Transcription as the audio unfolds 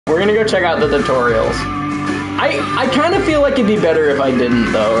We're gonna go check out the tutorials. I kind of feel like it'd be better if I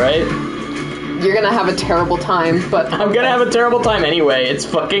didn't, though, right? You're gonna have a terrible time, but... I'm gonna have a terrible time anyway. It's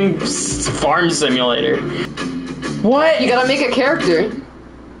fucking farm simulator. What? You gotta make a character.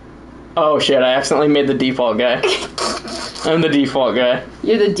 Oh shit, I accidentally made the default guy. I'm the default guy.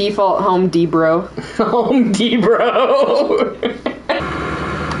 You're the default home D-bro. Home D-bro.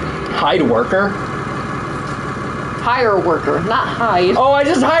 Hide worker? Hire worker, not hide. Oh, I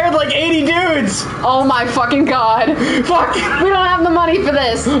just hired like 80 dudes! Oh my fucking god. Fuck! We don't have the money for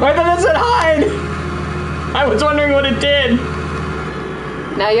this. I thought it said hide! I was wondering what it did.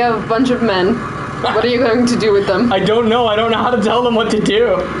 Now you have a bunch of men. What are you going to do with them? I don't know. I don't know how to tell them what to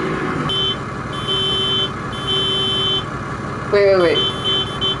do. Wait.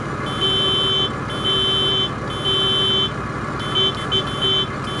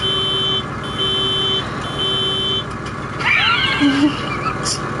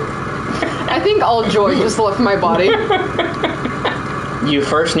 I think all joy just left my body. You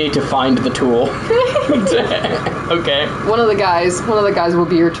first need to find the tool. Okay. One of the guys will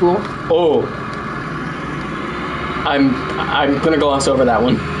be your tool. Oh. I'm gonna gloss over that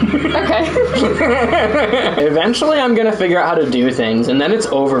one. Okay. Eventually I'm gonna figure out how to do things, and then it's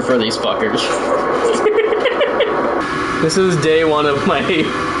over for these fuckers. This is day one of my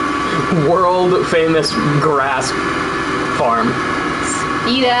world famous grass farm.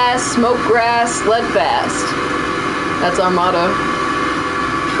 Eat ass, smoke grass, sled fast. That's our motto.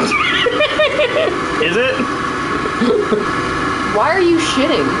 Is it? Why are you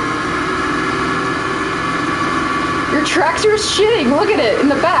shitting? Your tractor's shitting. Look at it in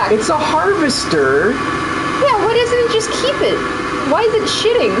the back. It's a harvester. Yeah, why doesn't it just keep it? Why is it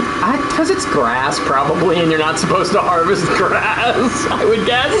shitting? Because it's grass, probably, and you're not supposed to harvest grass, I would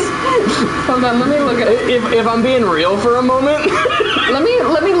guess. Hold on, let me look at it. If I'm being real for a moment. Let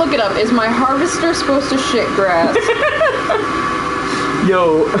me look it up. Is my harvester supposed to shit grass?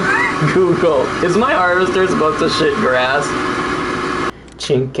 Yo, Google, is my harvester supposed to shit grass?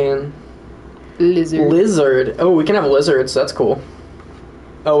 Chicken. Lizard. Oh, we can have lizards. That's cool.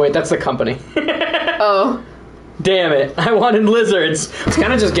 Oh, wait, that's the company. Oh. Damn it. I wanted lizards. It's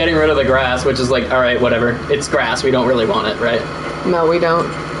kind of just getting rid of the grass, which is like, all right, whatever. It's grass. We don't really want it, right? No, we don't.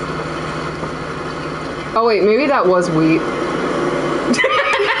 Oh, wait, maybe that was wheat.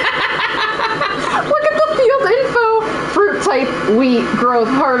 Look at the field info. Fruit type, wheat, growth,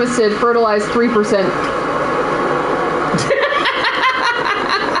 harvested, fertilized, 3%.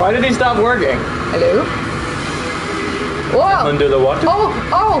 Why did he stop working? Hello? Whoa! Under the water? Oh!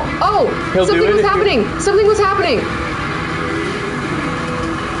 He'll Something was happening! Something was happening!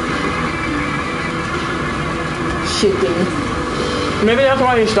 Shitting. Maybe that's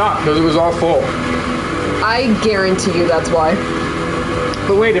why he stopped, because it was all full. I guarantee you that's why.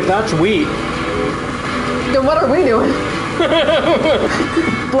 But wait, if that's wheat... Then what are we doing?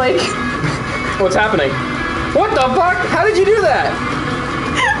 Blake. What's happening? What the fuck? How did you do that?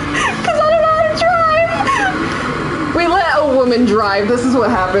 Because I don't know how to drive! We let a woman drive. This is what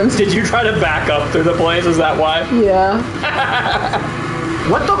happens. Did you try to back up through the place? Is that why? Yeah.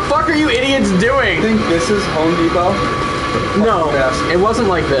 What the fuck are you idiots doing? I think this is Home Depot. No, it wasn't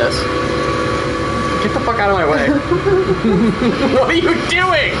like this. Get the fuck out of my way. What are you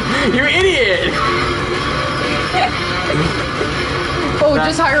doing? You idiot! Oh,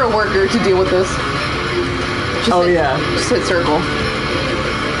 just hire a worker to deal with this. Just hit circle.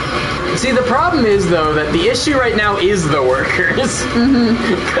 See, the problem is, though, that the issue right now is the workers.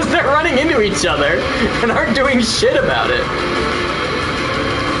 Because they're running into each other and aren't doing shit about it.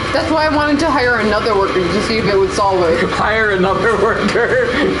 That's why I wanted to hire another worker to see if it would solve it. Hire another worker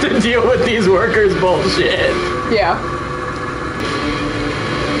to deal with these workers' bullshit. Yeah.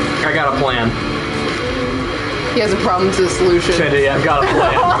 I got a plan. He has a problem to the solution. Shady, I've got a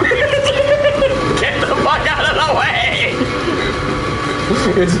plan. Get the fuck out of the way!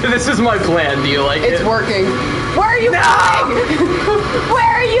 This is my plan. Do you like it? It's working. Where are you going? Where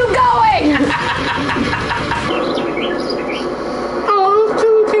are you going? Oh, those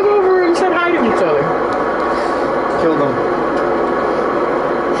two came over and said hi to each other. Kill them.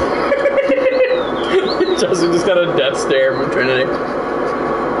 Justin just got a death stare from Trinity.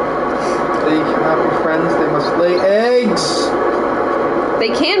 They cannot be friends. They must lay eggs. They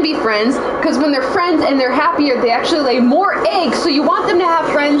can be friends, because when they're friends and they're happier, they actually lay more eggs, so you want them to have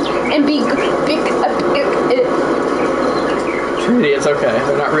friends and be... Trinity, it's okay.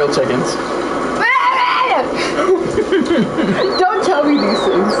 They're not real chickens. Don't tell me these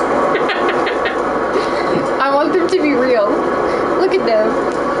things. I want them to be real. Look at them.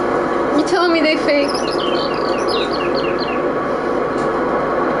 You're telling me they fake.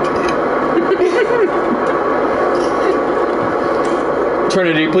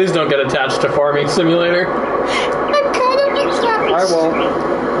 Trinity, please don't get attached to Farming Simulator. I'm kind of attached. I won't.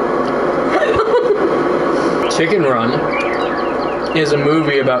 Chicken Run is a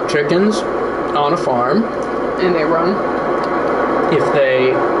movie about chickens on a farm. And they run. If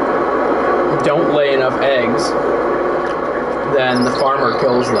they don't lay enough eggs, then the farmer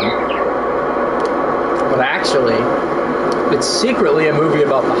kills them. But actually, it's secretly a movie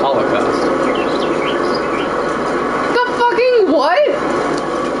about the Holocaust. The fucking what?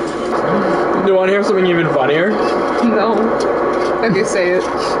 Do you want to hear something even funnier? No. Okay, say it.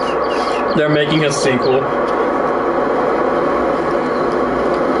 They're making a sequel.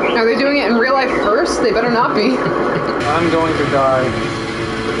 Are they doing it in real life first? They better not be. I'm going to die.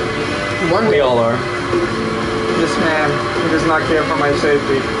 We all are. This man, he does not care for my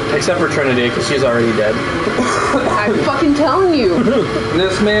safety. Except for Trinity, because she's already dead. I'm fucking telling you.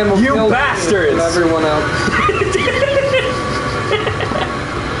 This man will You kill me bastards! and everyone else.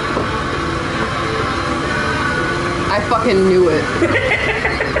 I fucking knew it.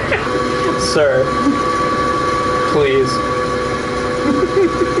 Sir, please.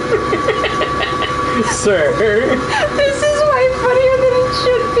 Sir. This is way funnier than it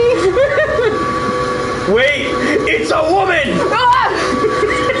should be. Wait! It's a woman! Ah!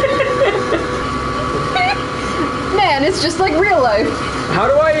 Man, it's just like real life. How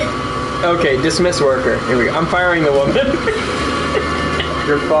do I... Okay, dismiss worker. Here we go. I'm firing the woman.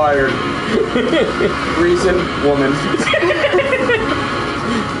 You're fired. Reason, woman.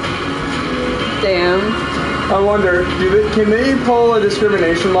 Damn. I wonder, can they pull a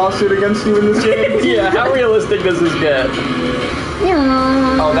discrimination lawsuit against you in this game? Yeah, how realistic does this get?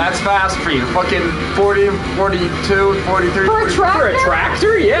 Oh, that's fast for you. Fucking 40, 42, 43. For a tractor? For a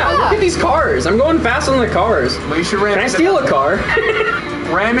tractor? Yeah, look at these cars. I'm going fast on the cars. Well, you should ram Can I into steal that. a car?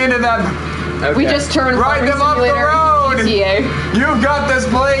 Ram into that. Okay. We just turned Ride Farming them up the Simulator road! into GTA. You've got this,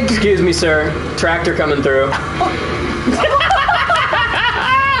 Blake! Excuse me, sir. Tractor coming through.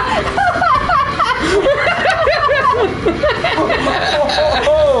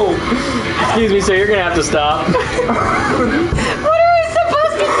 Oh! Excuse me, sir. You're gonna have to stop. What are we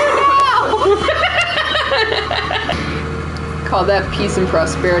supposed to do now? Call that peace and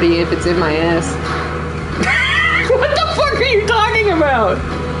prosperity if it's in my ass. What the fuck are you talking about?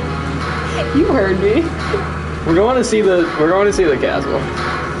 You heard me. We're going to see the castle.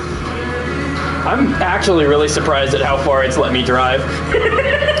 I'm actually really surprised at how far it's let me drive.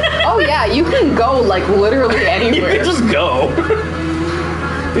 Oh yeah, you can go like literally You anywhere. can just go.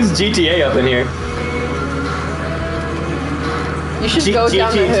 There's GTA up in here. You should go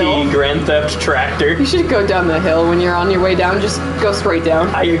down the hill. GTT, Grand Theft Tractor. You should go down the hill when you're on your way down. Just go straight down.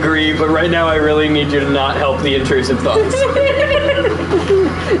 I agree, but right now I really need you to not help the intrusive thoughts.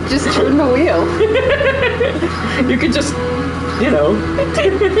 Just turn the wheel. You could just, you know.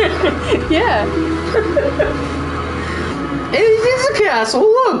 Yeah. It's a castle,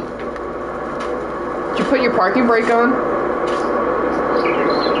 look. Did you put your parking brake on?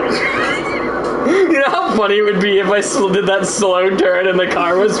 You know how funny it would be if I did that slow turn and the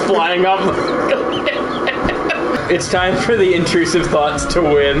car was flying off. It's time for the intrusive thoughts to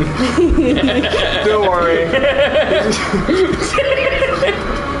win. Don't worry.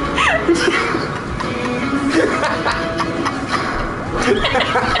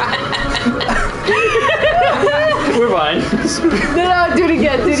 We're fine. No, do it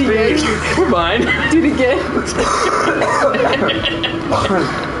again. Do it again. We're fine. Do it again.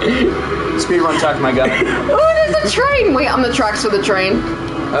 Speedrun tech, my guy. Oh, there's a train. Wait, on the tracks for the train.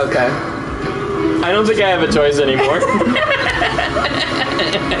 Okay. I don't think I have a choice anymore.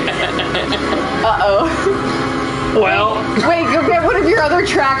 Uh-oh. Well. Wait, go get one of your other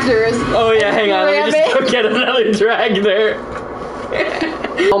tractors. Oh yeah, hang on. Let me just go get another drag there.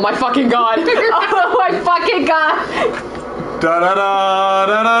 Oh my fucking god. Oh my fucking god. This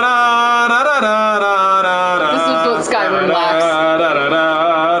is what Skyrim lacks.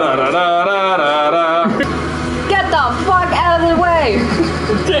 Get the fuck out of the way.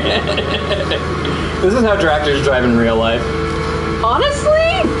 This is how tractors drive in real life.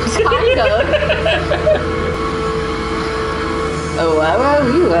 Honestly? Kinda. Oh, wow,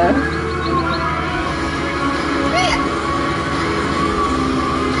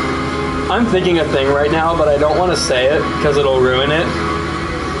 I'm thinking a thing right now, but I don't want to say it because it'll ruin it.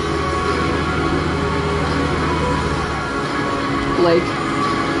 Blake.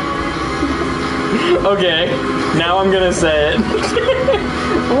 Okay, now I'm gonna say it.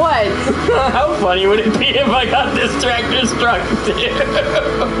 What? How funny would it be if I got this tractor struck too?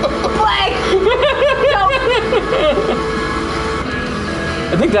 Blake! No.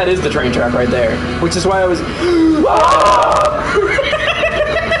 I think that is the train track right there, which is why I was.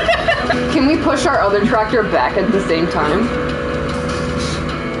 can we push our other tractor back at the same time?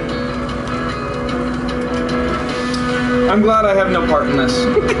 I'm glad I have no part in this.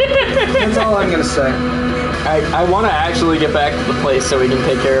 That's all I'm gonna say. I want to actually get back to the place so we can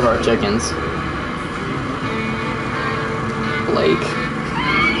take care of our chickens. Blake.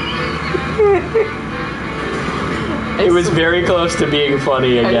 It was very close to being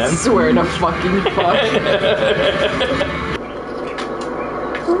funny again. I swear to fucking fuck.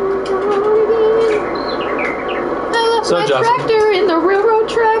 I left So, my Justin. tractor in the railroad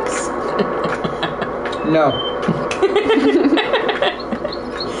tracks. No.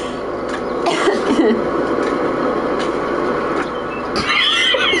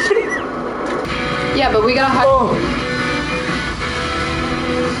 Yeah, but we gotta hide. Oh.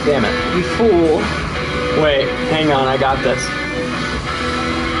 Damn it. You fool. Wait, hang on, I got this.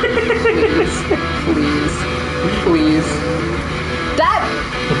 Please. Please. Please. That.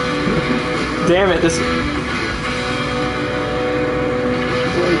 Damn it, this...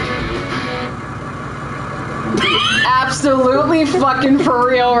 Absolutely fucking for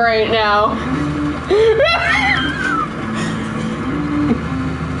real right now.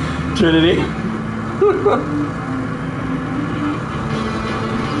 Trinity.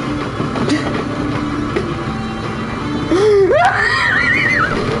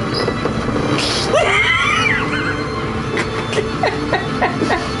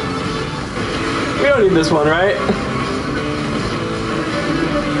 We don't need this one, right?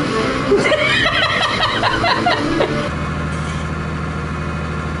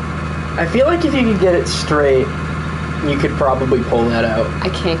 I feel like if you could get it straight, you could probably pull that out. I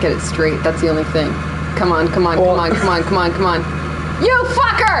can't get it straight. That's the only thing. Come on, come on, Well- come on, come on, come on, come on. You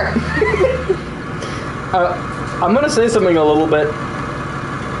fucker! I'm gonna say something a little bit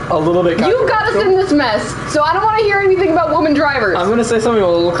You got us in this mess, so I don't want to hear anything about woman drivers. I'm gonna say something a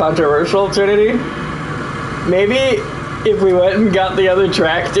little controversial, Trinity. Maybe if we went and got the other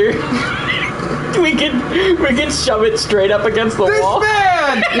tractor, we could shove it straight up against the This wall.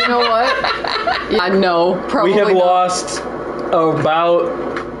 man! You know what? Yeah, no, probably We have not. lost about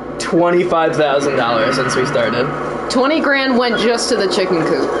 $25,000 since we started. 20 grand went just to the chicken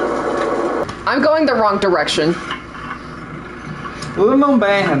coop. I'm going the wrong direction. Leave him alone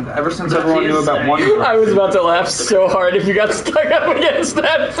banned ever since everyone knew about one. I was about to laugh so hard if you got stuck up against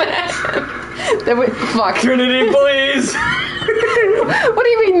that fan. Fuck. Trinity, please. What do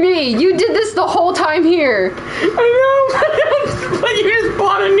you mean me? You did this the whole time here. I know, but you just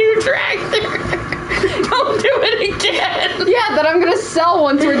bought a new tractor. Don't do it again. Yeah, that I'm gonna sell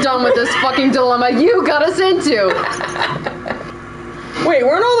once we're done with this fucking dilemma you got us into. Wait,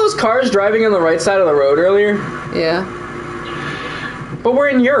 weren't all those cars driving on the right side of the road earlier? Yeah. But we're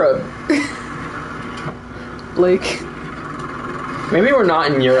in Europe. Blake. Maybe we're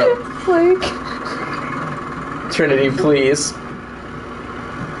not in Europe. Blake. Trinity, please.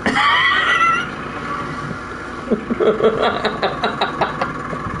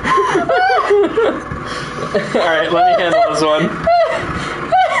 Alright, let me handle this one.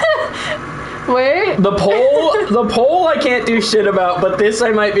 Wait. The pole I can't do shit about, but this I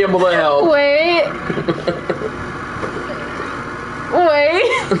might be able to help. Wait.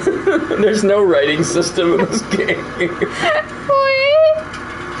 Wait. There's no writing system in this game. Wait.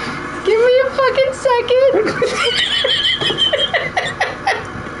 Give me a fucking second.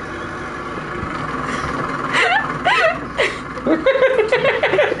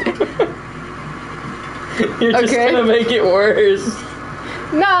 You're just Okay. gonna make it worse.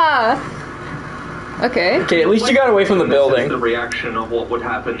 Nah. Okay. Okay, at least you got away from the This is building. the reaction of what would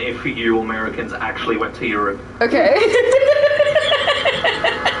happen if you Americans actually went to Europe. Okay.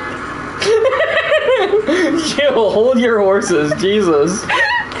 Chill, hold your horses, Jesus.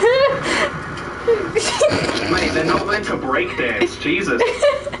 Mate, they're not meant to break dance, Jesus. I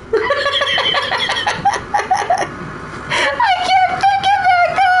can't pick it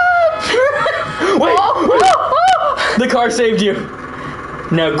back up. Wait, Oh. the car saved you.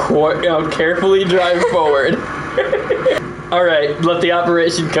 Now carefully drive forward. Alright, let the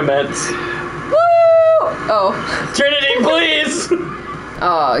operation commence. Woo! Oh. Trinity, please!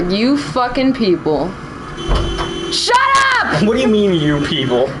 Oh, you fucking people. Shut up! What do you mean, you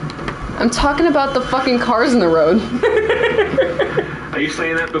people? I'm talking about the fucking cars in the road. Are you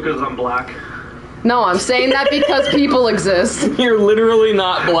saying that because I'm black? No, I'm saying that because people exist. You're literally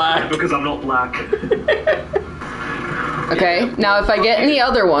not black. Because I'm not black. Okay, now if I get in the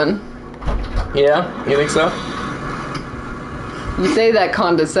other one, Yeah, you think so? you say that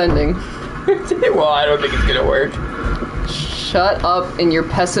condescending. Well, I don't think it's gonna work. Shut up in your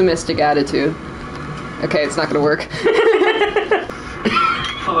pessimistic attitude. Okay, it's not gonna work.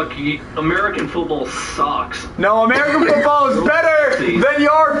 fuck? American football sucks. No, American football is better than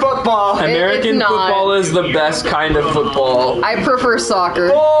your football. American not. football is the best kind of football. I prefer soccer.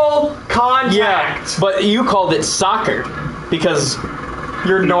 Full contact. Yeah, but you called it soccer because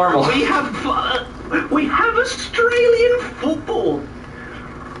you're normal. We have Australian football.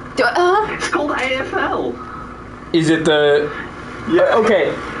 It's called AFL. Is it the... Yeah.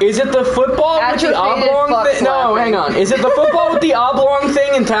 Okay, is it the football with the Atrophied oblong fuck thing? No, slapping. hang on. Is it the football with the oblong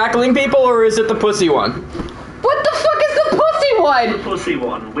thing and tackling people, or is it the pussy one? What the fuck is the pussy one? Pussy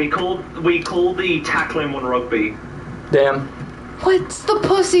one. We call the tackling one rugby. Damn. What's the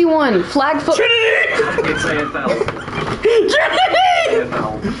pussy one? Flag foot. Trinity! It's AFL. Trinity!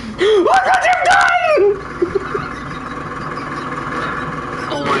 AFL. Look what you've done!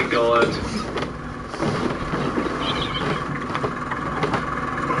 Oh my god.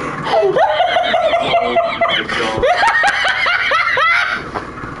 Oh my god.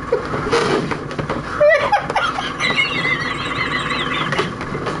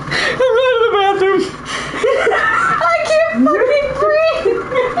 I'm going to the bathroom. I can't fucking breathe.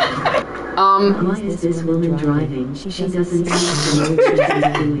 Why is this woman driving? She doesn't know what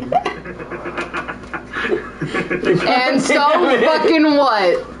she's doing. And so fucking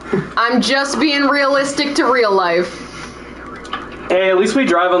what? I'm just being realistic to real life. Hey, at least we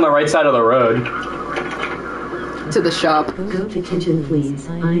drive on the right side of the road. To the shop. Go to kitchen, please.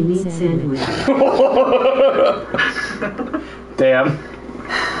 I need sandwich. Damn.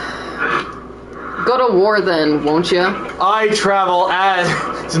 Go to war then, won't ya? I travel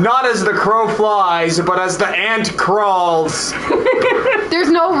as not as the crow flies, but as the ant crawls. There's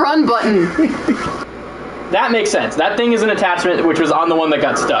no run button. That makes sense. That thing is an attachment which was on the one that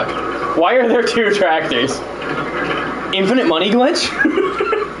got stuck. Why are there two tractors? Infinite money glitch?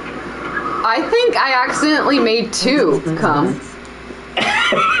 I think I accidentally made two come.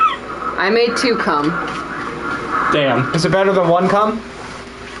 I made two come. Damn. Is it better than one cum?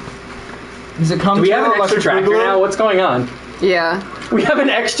 Does it come? Do we to have an extra tractor now? What's going on? Yeah. We have an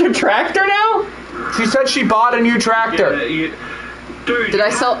extra tractor now? She said she bought a new tractor. Yeah, dude, Did I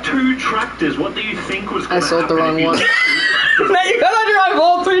you sell- had two tractors. What do you think was going I to sold the happen wrong if you- one. Now you gotta drive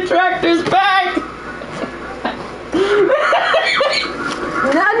all three tractors back!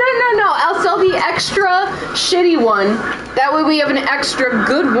 No. I'll sell the extra shitty one. That way we have an extra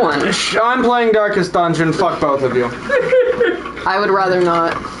good one. I'm playing Darkest Dungeon. Fuck both of you. I would rather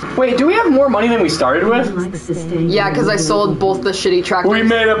not. Wait, do we have more money than we started with? Likes to stay Yeah, because I sold both the shitty tractors. We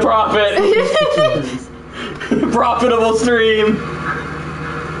made a profit! Profitable stream!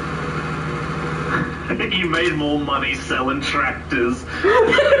 You made more money selling tractors.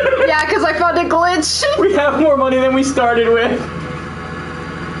 Yeah, because I found a glitch. We have more money than we started with.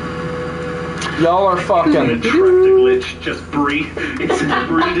 Y'all are The fucking. tractor glitch just breed. It's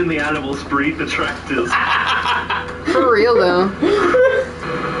breeding the animals, breed the tractors. For real, though.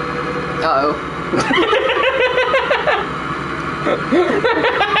 Uh-oh.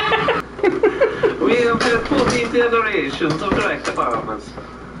 We have had 14 generations of tractor farmers.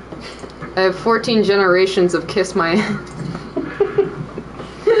 I have 14 generations of kiss my...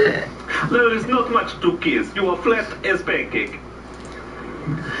 There is not much to kiss. You are flat as pancake.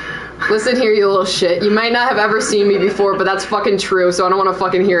 Listen here, you little shit. You might not have ever seen me before, but that's fucking true, so I don't want to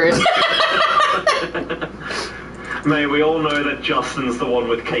fucking hear it. Mate, we all know that Justin's the one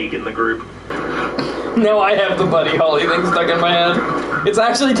with cake in the group. No, I have the Buddy Holly thing stuck in my head. It's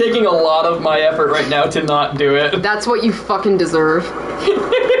actually taking a lot of my effort right now to not do it. That's what you fucking deserve.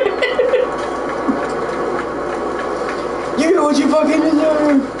 You get what you fucking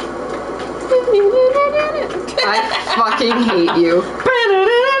deserve. I fucking hate you.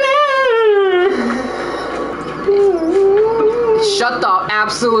 Shut the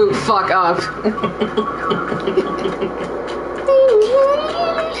absolute fuck up.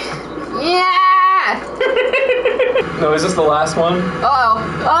 Yeah! No, is this the last one?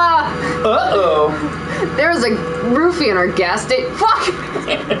 Uh-oh. Uh-oh. There's a roofie in our gas station. Fuck!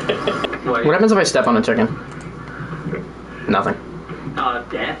 Wait, What happens if I step on a chicken? Nothing.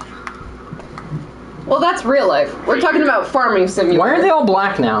 death? Well, that's real life. We're talking about farming simulator. Why are they all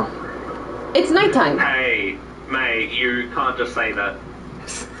black now? It's nighttime. Hey, mate, you can't just say that.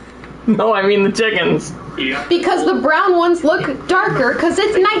 No, I mean the chickens. Yeah. Because the brown ones look darker because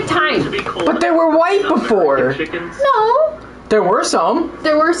it's To nighttime. be called But they were white before. American chickens. No. There were some.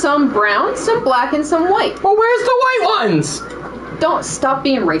 There were some brown, some black, and some white. Well, where's the white ones? Don't stop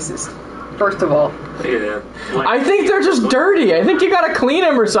being racist, first of all. Yeah. Like, I think they're just dirty. I think you gotta clean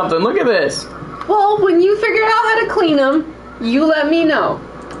them or something. Look at this. Well, when you figure out how to clean them, you let me know.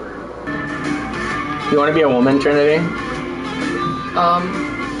 You want to be a woman, Trinity?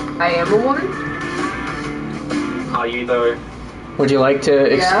 I am a woman? Are you though? Would you like to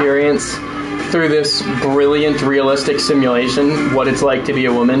experience through this brilliant, realistic simulation what it's like to be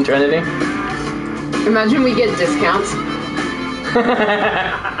a woman, Trinity? Imagine we get discounts.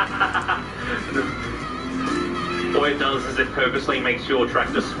 All it does is it purposely makes your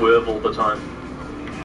tractor swerve all the time.